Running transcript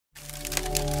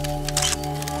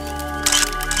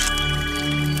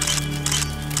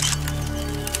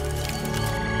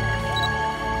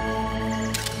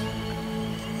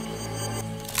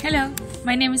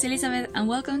my name is Elizabeth and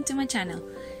welcome to my channel.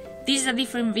 This is a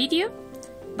different video,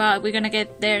 but we're gonna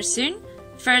get there soon.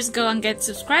 First, go and get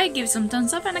subscribed, give some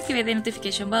thumbs up and activate the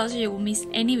notification bell so you won't miss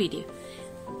any video.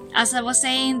 As I was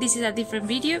saying, this is a different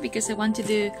video because I want to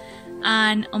do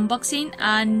an unboxing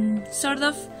and sort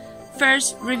of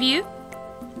first review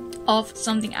of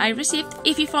something I received.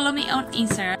 If you follow me on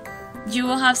Instagram, you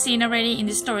will have seen already in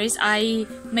the stories I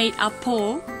made a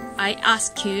poll. I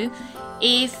asked you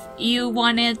if you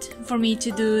wanted for me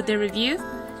to do the review,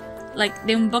 like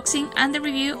the unboxing and the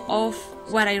review of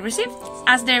what I received.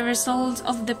 As the results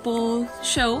of the poll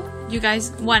show, you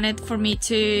guys wanted for me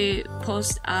to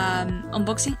post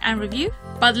unboxing and review,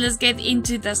 but let's get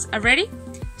into this already.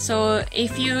 So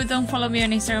if you don't follow me on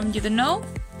Instagram, you don't know.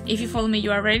 If you follow me,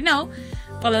 you already know,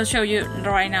 but I'll show you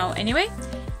right now anyway.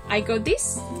 I got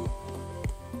this.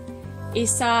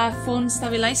 It's a phone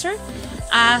stabilizer.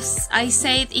 As I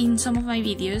said in some of my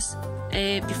videos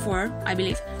before, I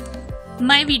believe,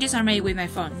 my videos are made with my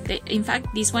phone. In fact,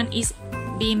 this one is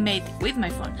being made with my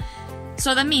phone.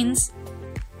 So that means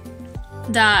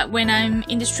that when I'm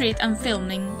in the street and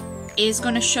filming, it's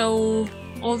gonna show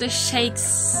all the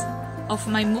shakes of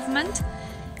my movement,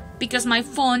 because my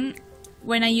phone,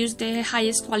 when I use the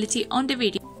highest quality on the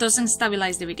video, doesn't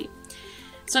stabilize the video.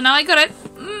 So now I got it.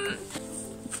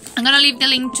 I'm gonna leave the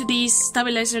link to this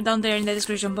stabilizer down there in the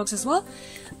description box as well,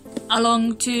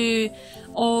 along to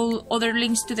all other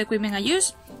links to the equipment I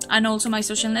use and also my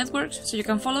social networks, so you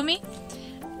can follow me.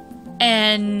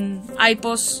 And I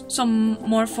post some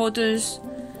more photos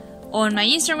on my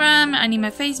Instagram and in my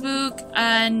Facebook,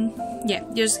 and yeah,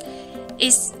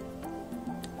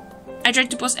 I try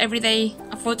to post every day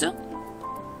a photo,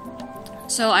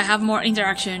 so I have more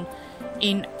interaction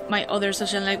in my other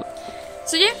social network.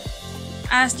 So yeah,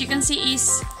 as you can see,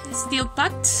 it's still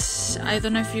packed. I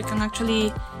don't know if you can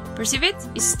actually perceive it.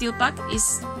 It's still packed. It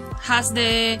has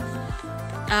the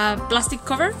plastic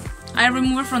cover. I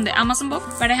removed it from the Amazon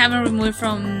box, but I haven't removed it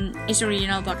from its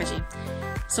original packaging.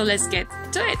 So let's get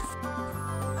to it.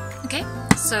 Okay,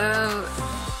 so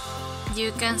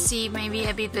you can see maybe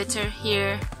a bit better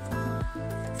here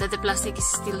that the plastic is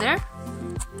still there.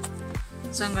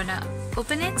 So I'm gonna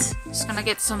open it. Just gonna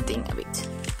get something a bit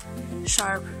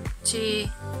sharp to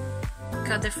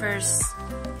cut the first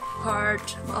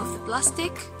part of the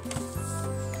plastic.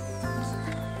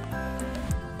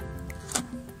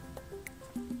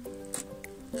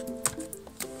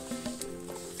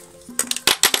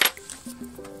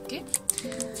 Okay,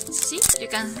 see, you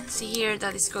can see here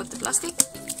that it's got the plastic.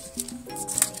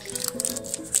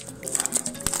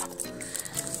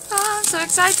 Oh, I'm so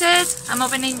excited! I'm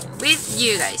opening with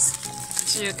you guys,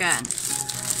 so you can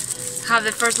have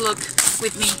the first look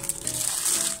with me.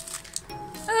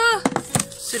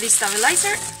 So this stabilizer,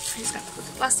 I'm just gonna put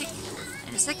the plastic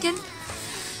in a second.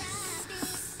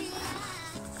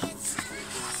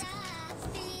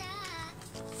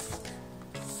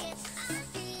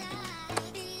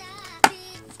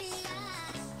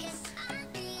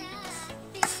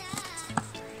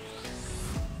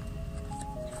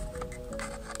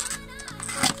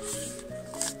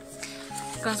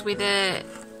 Comes with the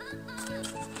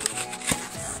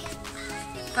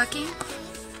packing.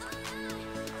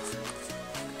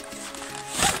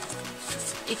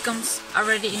 It comes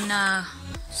already in a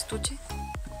estuche.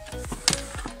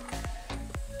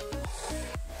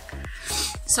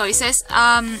 So it says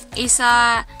it's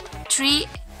a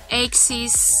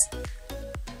 3-axis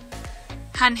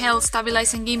handheld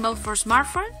stabilizing gimbal for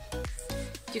smartphone.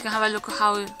 You can have a look at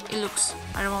how it looks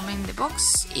at the moment. The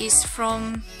box is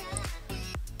from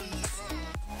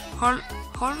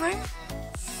Holren.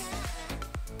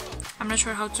 I'm not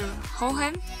sure how to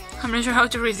I'm not sure how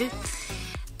to read it.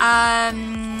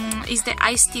 Is the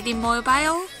iSteady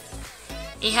mobile.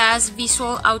 It has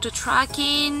visual auto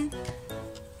tracking,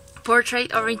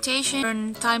 portrait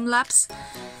orientation, time lapse,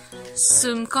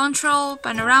 zoom control,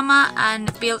 panorama,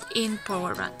 and built-in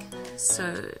power bank.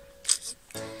 So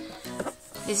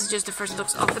this is just the first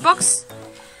looks of the box.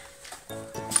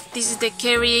 This is the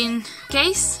carrying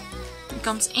case. It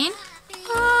comes in.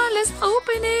 Let's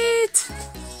open it.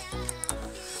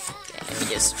 Okay, let me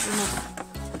just remove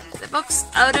the box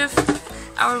out of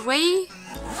our way.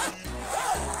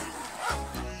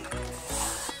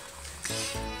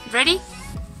 Ready?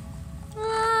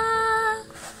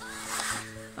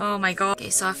 Oh my god. Okay,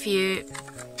 so a few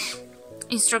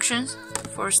instructions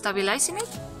for stabilizing it.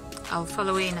 I'll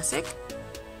follow it in a sec.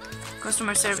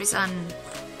 Customer service and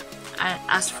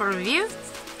ask for review.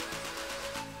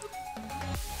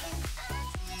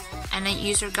 And a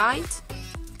user guide.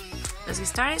 Let's get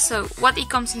started. So what it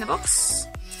comes in the box?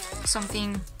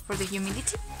 Something for the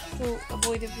humidity, to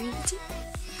avoid the humidity.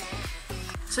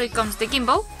 So it comes the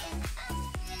gimbal.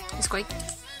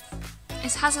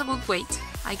 It has a good weight,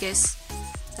 I guess.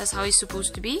 That's how it's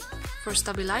supposed to be for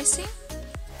stabilizing.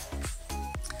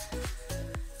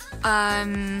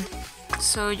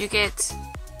 So you get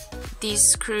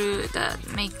this screw that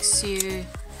makes you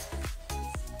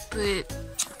put it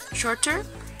shorter.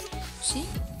 See?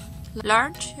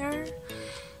 Larger,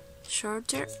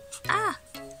 shorter. Ah!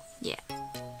 Yeah.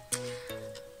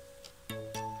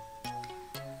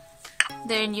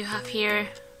 Then you have here,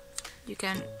 you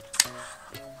can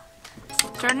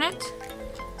turn it.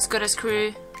 It's got a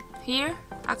screw here,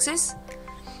 access.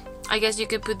 I guess you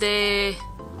could put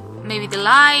maybe the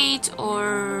light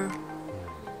or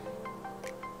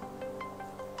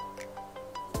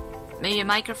maybe a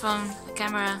microphone, a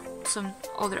camera, some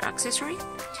other accessory.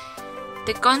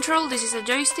 The control, this is a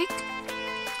joystick,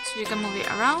 so you can move it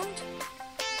around.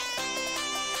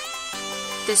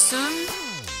 The zoom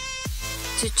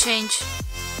to change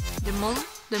the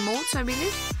modes, I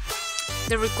believe.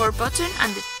 The record button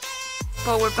and the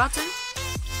power button.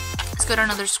 It's got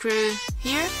another screw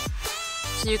here,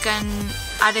 so you can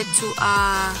add it to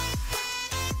a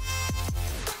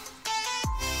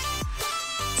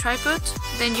tripod.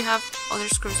 Then you have other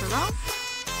screws around.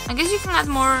 I guess you can add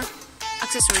more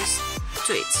accessories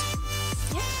to it.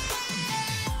 Yeah.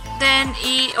 Then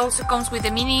it also comes with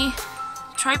a mini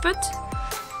tripod.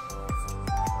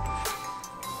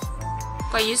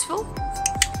 Quite useful.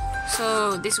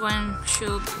 So this one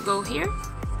should go here.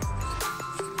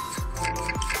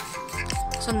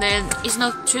 So then it's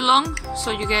not too long,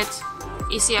 so you get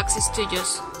easy access to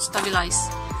just stabilize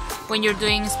when you're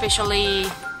doing especially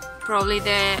probably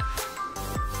the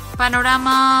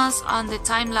panoramas and the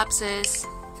time lapses.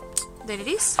 There it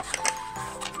is.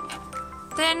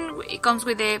 Then it comes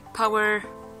with the power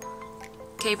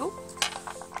cable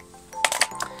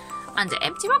and the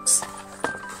empty box.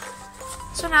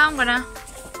 So now I'm gonna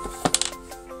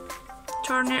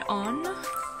turn it on.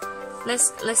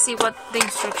 Let's see what the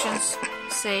instructions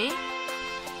say.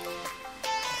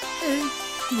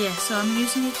 Yeah, so I'm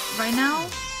using it right now,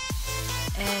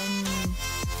 and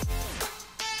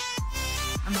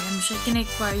I'm shaking it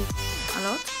quite a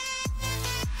lot.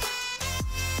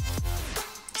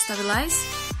 Stabilize.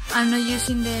 I'm not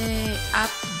using the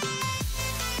app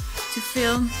to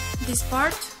film this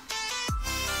part,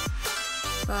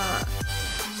 but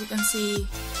as you can see,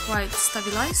 quite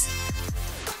stabilized.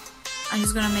 I'm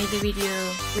just gonna make the video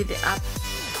with the app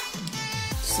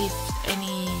to see if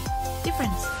any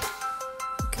difference.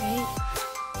 Okay,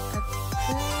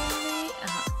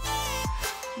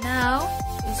 now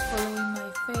it's following my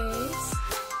face,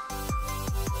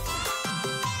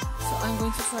 so I'm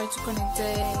going to try to connect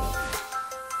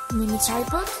the mini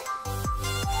tripod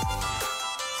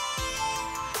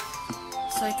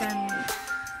so I can.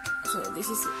 So this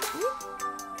is it.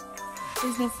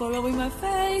 It's not following my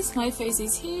face. My face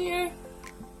is here.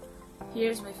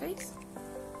 Here's my face.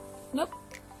 Nope,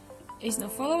 it's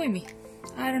not following me.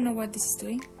 I don't know what this is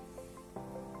doing.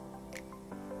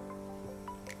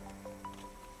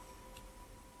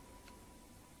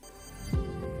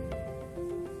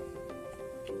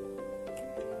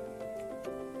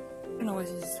 I don't know what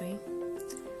this is doing.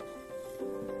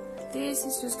 This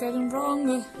is just getting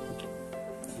wrong.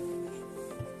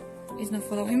 It's not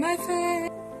following my face.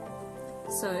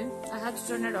 So I had to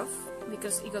turn it off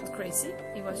because it got crazy.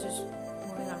 It was just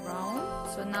moving around.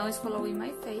 So now it's following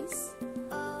my face.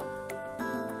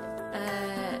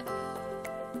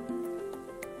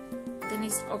 Then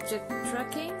it's object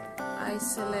tracking. I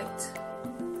select.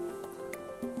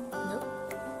 Nope.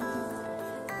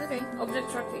 Okay,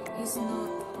 object tracking is not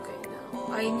okay now.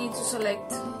 I need to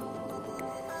select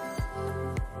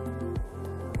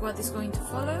what is going to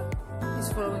follow.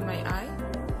 It's following my eye.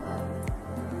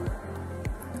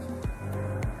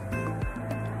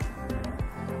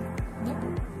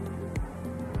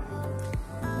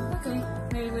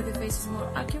 Maybe where the face is more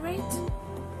accurate.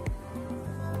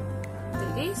 There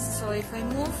it is. So if I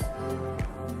move,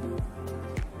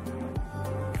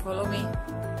 follow me.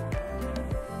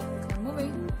 I'm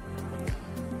moving.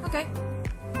 Okay.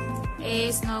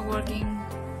 It's not working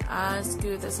as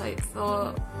good as I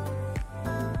thought.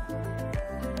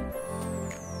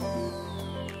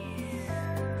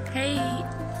 Hey,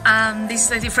 this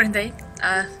is a different day.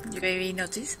 You maybe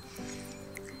noticed.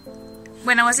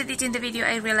 When I was editing the video,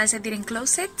 I realized I didn't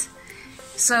close it.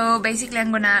 So basically,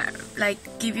 I'm gonna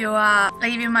give you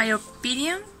my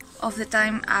opinion of the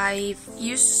time I've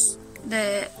used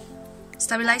the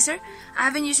stabilizer. I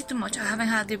haven't used it too much. I haven't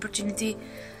had the opportunity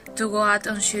to go out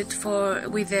and shoot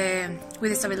with the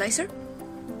stabilizer.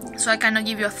 so I cannot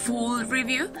give you a full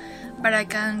review, but I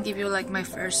can give you like my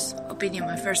first opinion,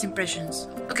 my first impressions.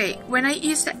 Okay, when I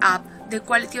use the app, the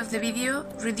quality of the video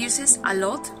reduces a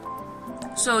lot,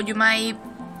 so you might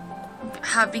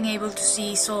have been able to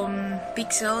see some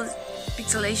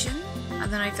pixelation, I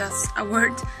don't know if that's a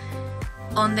word,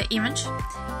 on the image.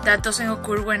 That doesn't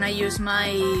occur when I use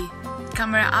my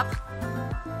camera app,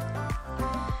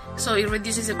 so it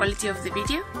reduces the quality of the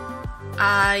video.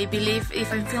 I believe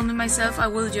if I'm filming myself, I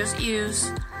will just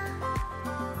use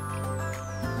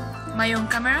my own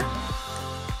camera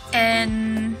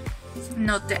and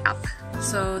not the app,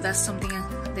 so that's something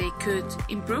they could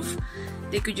improve.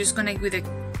 They could just connect with the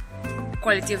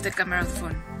quality of the camera of the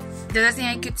phone. The other thing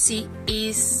I could see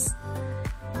is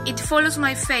it follows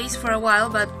my face for a while,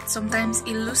 but sometimes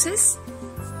it loses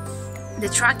the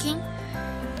tracking,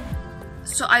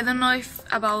 so I don't know if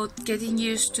about getting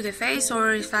used to the face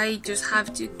or if I just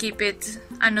have to keep it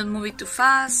and not move it too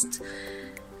fast.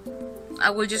 I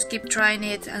will just keep trying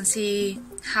it and see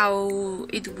how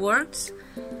it works.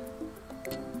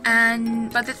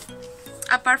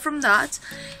 Apart from that,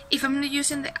 if I'm not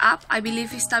using the app, I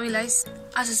believe it stabilizes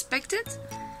as expected.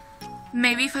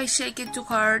 Maybe if I shake it too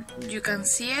hard you can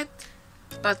see it,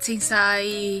 but since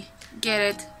I get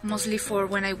it mostly for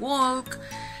when I walk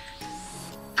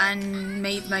and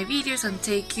make my videos and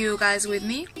take you guys with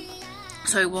me,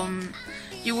 so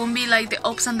you won't be like the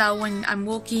ups and downs when I'm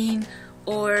walking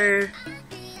or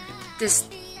this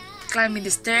climbing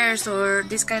the stairs or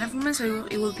this kind of movement, so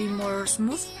it will be more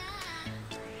smooth.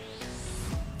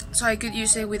 So I could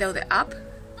use it without the app,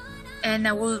 and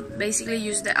I will basically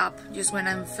use the app just when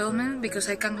I'm filming, because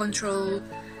I can control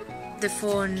the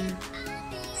phone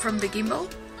from the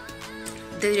gimbal,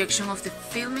 the direction of the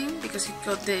filming, because it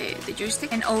got the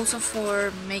joystick, and also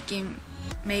for making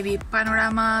maybe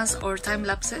panoramas or time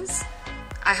lapses.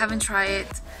 I haven't tried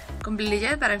it completely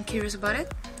yet, but I'm curious about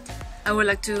it. I would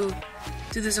like to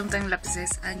do some time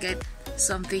lapses and get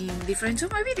something different to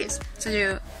my videos, so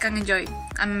you can enjoy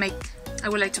and I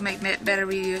would like to make better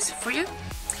videos for you.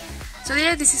 So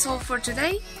yeah, this is all for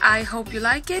today. I hope you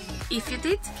like it. If you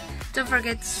did, don't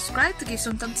forget to subscribe, to give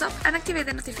some thumbs up and activate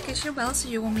the notification bell so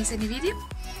you won't miss any video.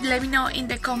 Let me know in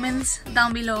the comments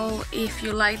down below if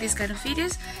you like this kind of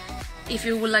videos, if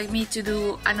you would like me to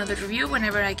do another review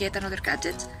whenever I get another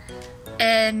gadget.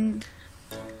 And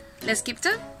let's keep it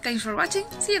up. Thanks for watching.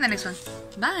 See you in the next one.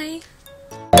 Bye!